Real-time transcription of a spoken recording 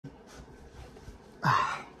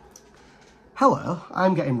Hello,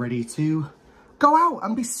 I'm getting ready to go out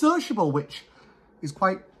and be sociable, which is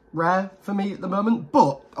quite rare for me at the moment.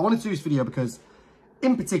 But I wanted to do this video because,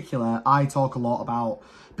 in particular, I talk a lot about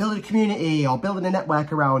building a community or building a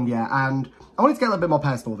network around you. And I wanted to get a little bit more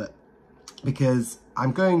personal with it because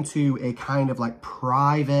I'm going to a kind of like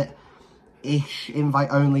private-ish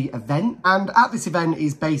invite-only event. And at this event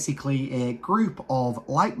is basically a group of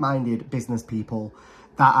like-minded business people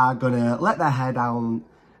that are going to let their hair down,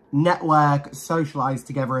 network, socialise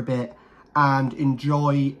together a bit, and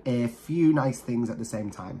enjoy a few nice things at the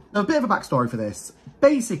same time. Now, a bit of a backstory for this.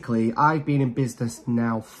 Basically, I've been in business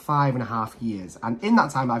now 5.5 years, and in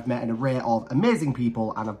that time I've met an array of amazing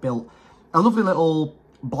people, and I've built a lovely little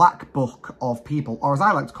black book of people, or as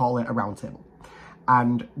I like to call it, a round table.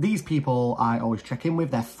 And these people I always check in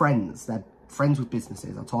with. They're friends with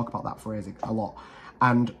businesses. I talk about that phrase a lot.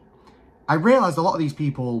 And I realised a lot of these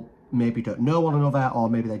people maybe don't know one another, or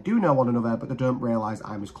maybe they do know one another, but they don't realise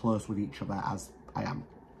I'm as close with each other as I am.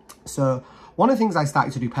 So one of the things I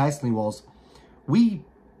started to do personally was, we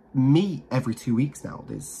meet every 2 weeks now.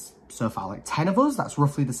 There's so far like 10 of us. That's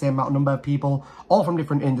roughly the same amount of number of people, all from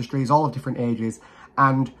different industries, all of different ages.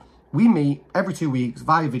 And we meet every 2 weeks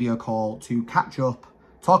via video call to catch up,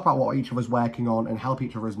 talk about what each of us is working on, and help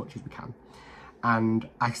each other as much as we can. And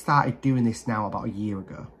I started doing this now about a year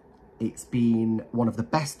ago. It's been one of the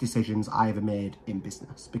best decisions I ever made in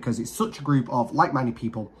business because it's such a group of like-minded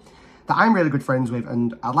people that I'm really good friends with,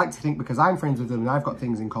 and I'd like to think because I'm friends with them and I've got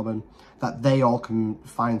things in common, that they all can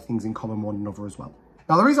find things in common with one another as well.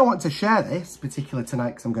 Now, the reason I want to share this, particularly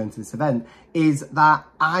tonight because I'm going to this event, is that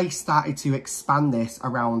I started to expand this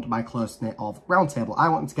around my close-knit of Roundtable. I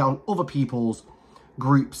wanted to get on other people's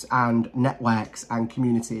groups and networks and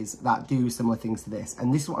communities that do similar things to this,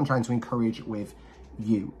 and this is what I'm trying to encourage with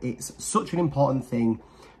you. It's such an important thing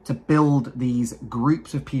to build these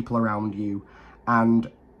groups of people around you, and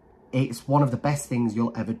it's one of the best things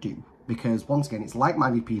you'll ever do because, once again, it's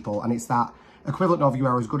like-minded people, and it's that equivalent of you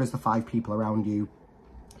are as good as the 5 people around you.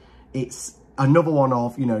 It's another one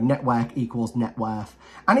of, you know, network equals net worth,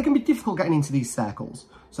 and it can be difficult getting into these circles.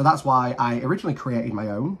 So that's why I originally created my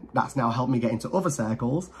own. That's now helped me get into other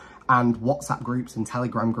circles and WhatsApp groups and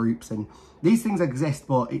Telegram groups, and these things exist,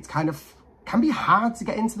 but it's kind of can be hard to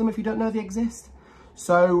get into them if you don't know they exist.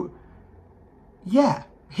 So yeah,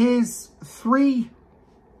 here's 3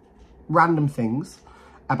 random things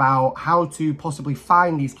about how to possibly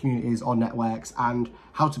find these communities or networks and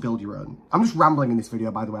how to build your own. I'm just rambling in this video,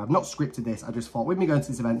 by the way. I've not scripted this. I just thought, with me going to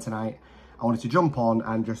this event tonight, I wanted to jump on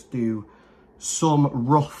and just do some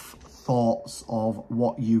rough thoughts of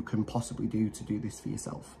what you can possibly do to do this for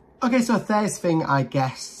yourself. Okay, so first thing I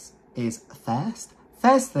guess is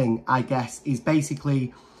First thing, I guess, is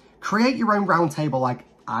basically create your own round table like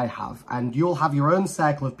I have, and you'll have your own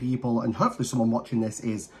circle of people, and hopefully someone watching this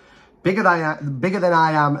is bigger than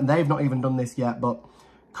I am, and they've not even done this yet, but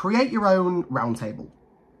create your own round table,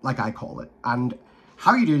 like I call it. And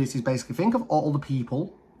how you do this is basically think of all the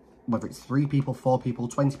people, whether it's 3 people, 4 people,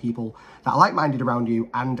 20 people, that are like-minded around you,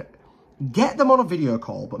 and get them on a video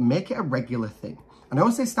call, but make it a regular thing. And I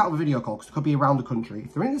always say start with a video call because it could be around the country.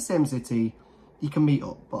 If they're in the same city, you can meet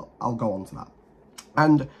up, but I'll go on to that.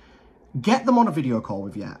 And get them on a video call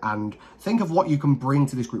with you and think of what you can bring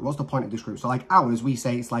to this group. What's the point of this group? So like ours, we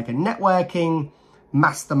say it's like a networking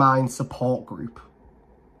mastermind support group,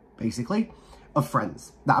 basically, of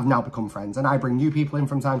friends that have now become friends. And I bring new people in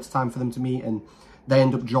from time to time for them to meet, and they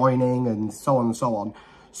end up joining, and so on and so on.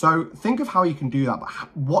 So think of how you can do that,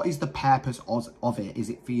 but what is the purpose of it? Is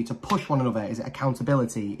it for you to push one another? Is it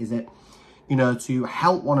accountability? Is it, you know, to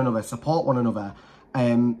help one another, support one another?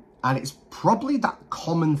 And it's probably that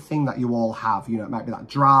common thing that you all have. You know, it might be that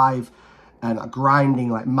drive and that grinding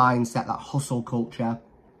like mindset, that hustle culture.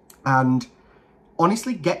 And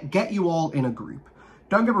honestly, get you all in a group.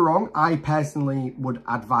 Don't get me wrong, I personally would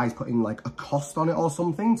advise putting like a cost on it or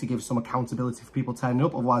something to give some accountability for people turning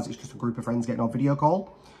up. Otherwise, it's just a group of friends getting on video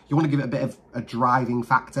call. You want to give it a bit of a driving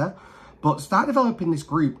factor. But start developing this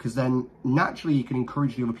group, because then naturally you can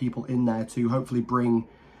encourage the other people in there to hopefully bring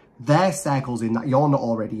their circles in that you're not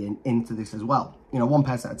already in into this as well. You know, one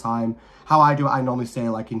person at a time. How I do it, I normally say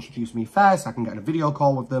like introduce me first. I can get in a video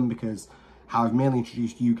call with them, because how I've mainly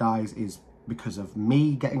introduced you guys is because of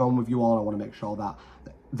me getting on with you all. I want to make sure that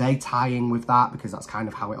they tie in with that, because that's kind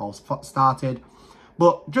of how it all started.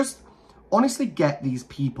 But just honestly get these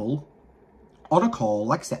people on a call,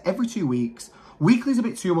 like I said, every 2 weeks. Weekly's a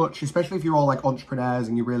bit too much, especially if you're all like entrepreneurs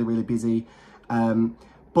and you're really, really busy.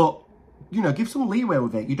 But, you know, give some leeway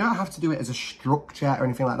with it. You don't have to do it as a structure or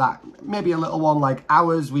anything like that. Maybe a little one like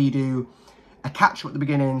ours, we do a catch up at the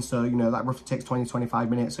beginning. So, you know, that roughly takes 20 to 25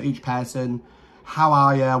 minutes. So each person, how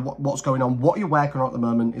are you, what's going on, what you're working on at the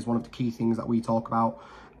moment is one of the key things that we talk about.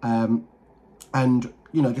 And,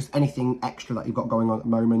 you know, just anything extra that you've got going on at the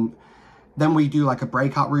moment. Then we do like a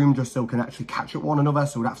breakout room just so we can actually catch up one another.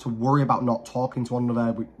 So we don't have to worry about not talking to one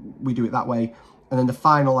another. We do it that way. And then the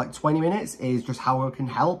final like 20 minutes is just how we can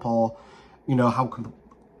help, or, you know, how we can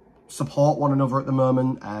support one another at the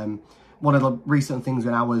moment. One of the recent things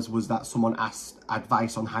in ours was that someone asked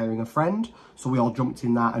advice on hiring a friend. So we all jumped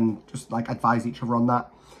in that and just like advise each other on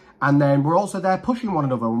that. And then we're also there pushing one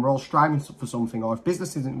another when we're all striving for something, or if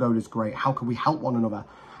business isn't going as great, how can we help one another?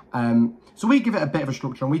 So we give it a bit of a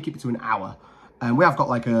structure and we keep it to an hour. And we have got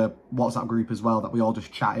like a WhatsApp group as well that we all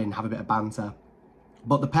just chat in, have a bit of banter.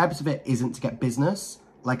 But the purpose of it isn't to get business.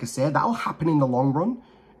 Like I said, that'll happen in the long run.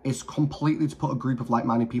 It's completely to put a group of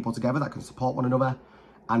like-minded people together that can support one another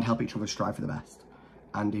and help each other strive for the best.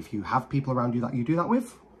 And if you have people around you that you do that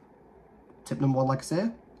with, tip number one, like I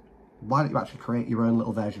say, why don't you actually create your own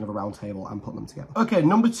little version of a round table and put them together? Okay,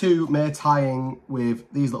 number two, may tying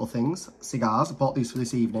with these little things, cigars. I bought these for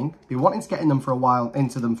this evening. Been wanting to get into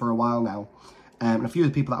them for a while now. And a few of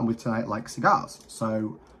the people that I'm with tonight like cigars.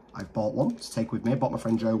 So I've bought one to take with me. I bought my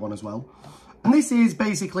friend Joe one as well. And this is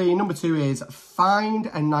basically, number two is find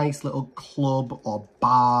a nice little club or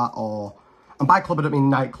bar, or, and by club I don't mean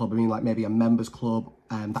nightclub, I mean like maybe a members club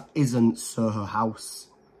that isn't Soho House.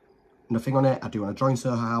 Nothing on it. I do want to join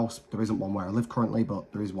Soho House. There isn't one where I live currently,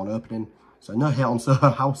 but there is one opening. So no hate on Soho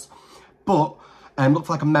House. But look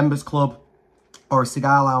for like a members club or a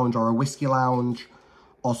cigar lounge or a whiskey lounge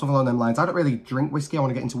or something along them lines. I don't really drink whiskey. I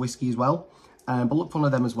want to get into whiskey as well. But look for one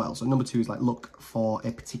of them as well. So number two is like look for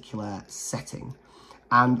a particular setting.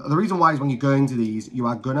 And the reason why is when you're going to these, you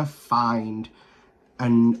are going to find a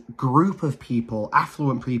group of people,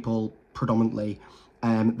 affluent people predominantly,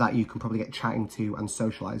 that you can probably get chatting to and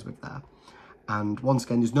socialise with there. And once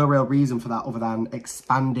again, there's no real reason for that other than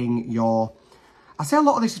expanding your... I say a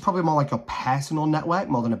lot of this is probably more like your personal network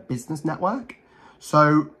more than a business network.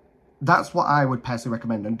 So that's what I would personally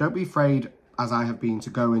recommend. And don't be afraid, as I have been, to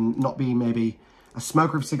go and not be maybe a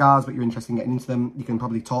smoker of cigars, but you're interested in getting into them. You can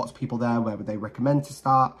probably talk to people there. Where would they recommend to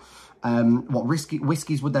start? What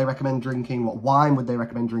whiskies would they recommend drinking? What wine would they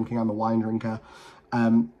recommend drinking? I'm a wine drinker.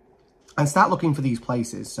 And start looking for these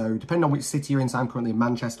places. So depending on which city you're in, so I'm currently in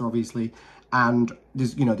Manchester, obviously. And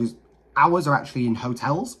there's ours are actually in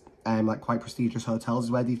hotels, like quite prestigious hotels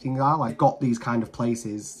is where these things are. Like got these kind of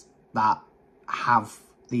places that have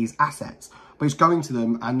these assets. But it's going to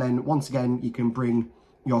them, and then once again, you can bring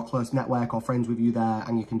your close network or friends with you there,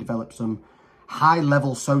 and you can develop some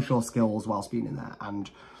high-level social skills whilst being in there.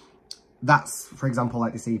 And that's, for example,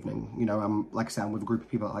 like this evening. You know, like I said, I'm with a group of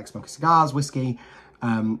people that like smoking cigars, whiskey,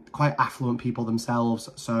 quite affluent people themselves.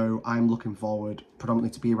 So I'm looking forward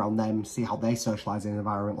predominantly to be around them, see how they socialise in an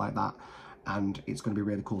environment like that. And it's going to be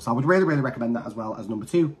really cool. So I would really, really recommend that as well as number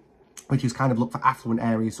two, which is kind of look for affluent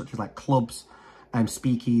areas such as like clubs,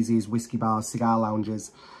 speakeasies, whiskey bars, cigar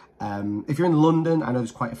lounges. If you're in London, I know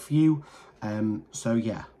there's quite a few. So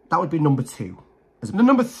yeah, that would be number two. The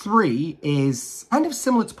number three is kind of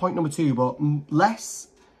similar to point number two, but less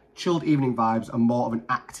chilled evening vibes and more of an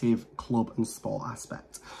active club and sport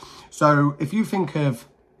aspect. So if you think of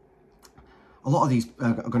a lot of these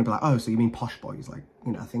are going to be like, oh, so you mean posh boys, like,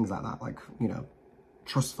 you know, things like that, like, you know,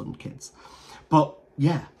 trust fund kids. But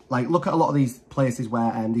yeah, like look at a lot of these places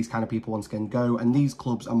where these kind of people once again go, and these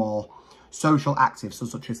clubs are more social active, so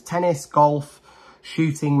such as tennis, golf,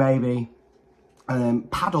 shooting maybe.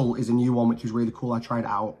 Paddle is a new one, which is really cool. I tried it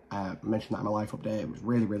out. I mentioned that in my life update. It was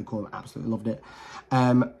really, really cool. I absolutely loved it.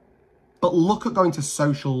 But look at going to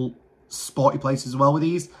social, sporty places as well with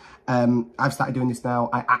these. I've started doing this now.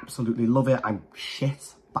 I absolutely love it. I'm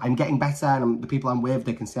shit, but I'm getting better. And the people I'm with,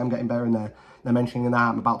 they can see I'm getting better, and they're mentioning that.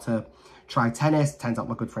 I'm about to try tennis. Turns out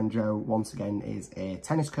my good friend Joe, once again, is a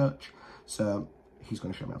tennis coach. So he's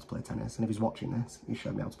going to show me how to play tennis. And if he's watching this, he's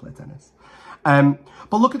showing me how to play tennis.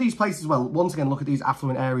 But look at these places as well. Once again, look at these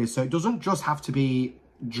affluent areas. So it doesn't just have to be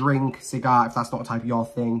drink, cigar, if that's not a type of your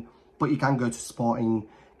thing. But you can go to sporting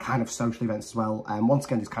kind of social events as well. Once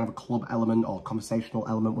again, there's kind of a club element or conversational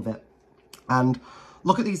element with it. And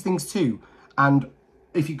look at these things too. And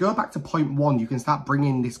if you go back to point one, you can start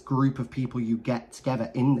bringing this group of people you get together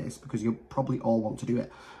in this, because you'll probably all want to do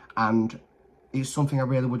it. And it's something I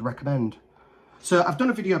really would recommend. So I've done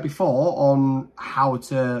a video before on how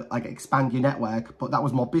to like expand your network, but that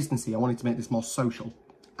was more businessy. I wanted to make this more social,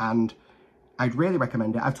 and I'd really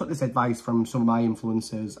recommend it. I've took this advice from some of my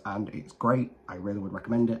influencers and it's great. I really would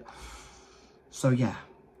recommend it. So yeah,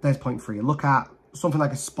 there's point three. Look at something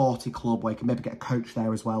like a sporty club where you can maybe get a coach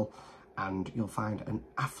there as well, and you'll find an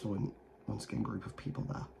affluent, once again, group of people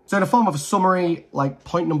there. So in a form of a summary, like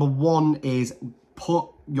point number 1 is put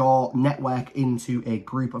your network into a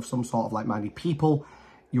group of some sort of like-minded people.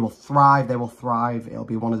 You will thrive, they will thrive. It'll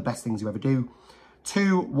be one of the best things you ever do.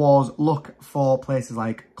 2 was look for places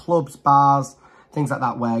like clubs, bars, things like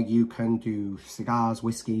that where you can do cigars,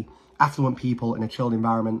 whiskey, affluent people in a chilled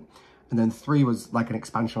environment. And then 3 was like an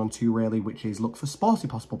expansion on 2 really, which is look for sporty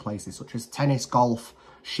possible places such as tennis, golf,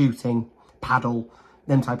 shooting, paddle,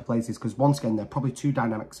 them type of places. Because once again, they're probably 2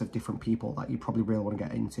 dynamics of different people that you probably really want to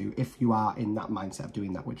get into if you are in that mindset of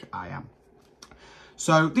doing that, which I am.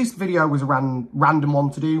 So this video was a random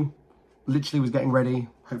one to do. Literally was getting ready.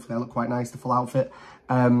 Hopefully I look quite nice, the full outfit.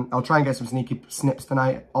 I'll try and get some sneaky snips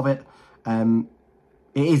tonight of it.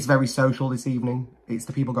 It is very social this evening. It's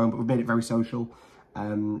the people going, but we've made it very social.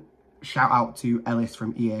 Shout out to Ellis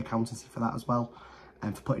from EA Accountancy for that as well,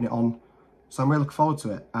 and for putting it on. So I'm really looking forward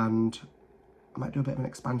to it, and I might do a bit of an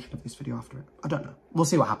expansion of this video after it. I don't know. We'll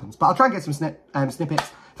see what happens. But I'll try and get some snippets.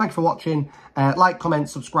 Thank you for watching. Like, comment,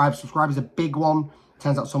 subscribe. Subscribe is a big one.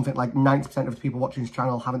 Turns out something like 90% of the people watching this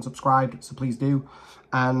channel haven't subscribed, so please do.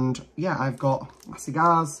 And yeah, I've got my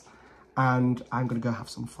cigars, and I'm going to go have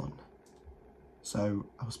some fun. So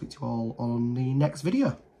I will speak to you all on the next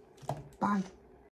video. Bye.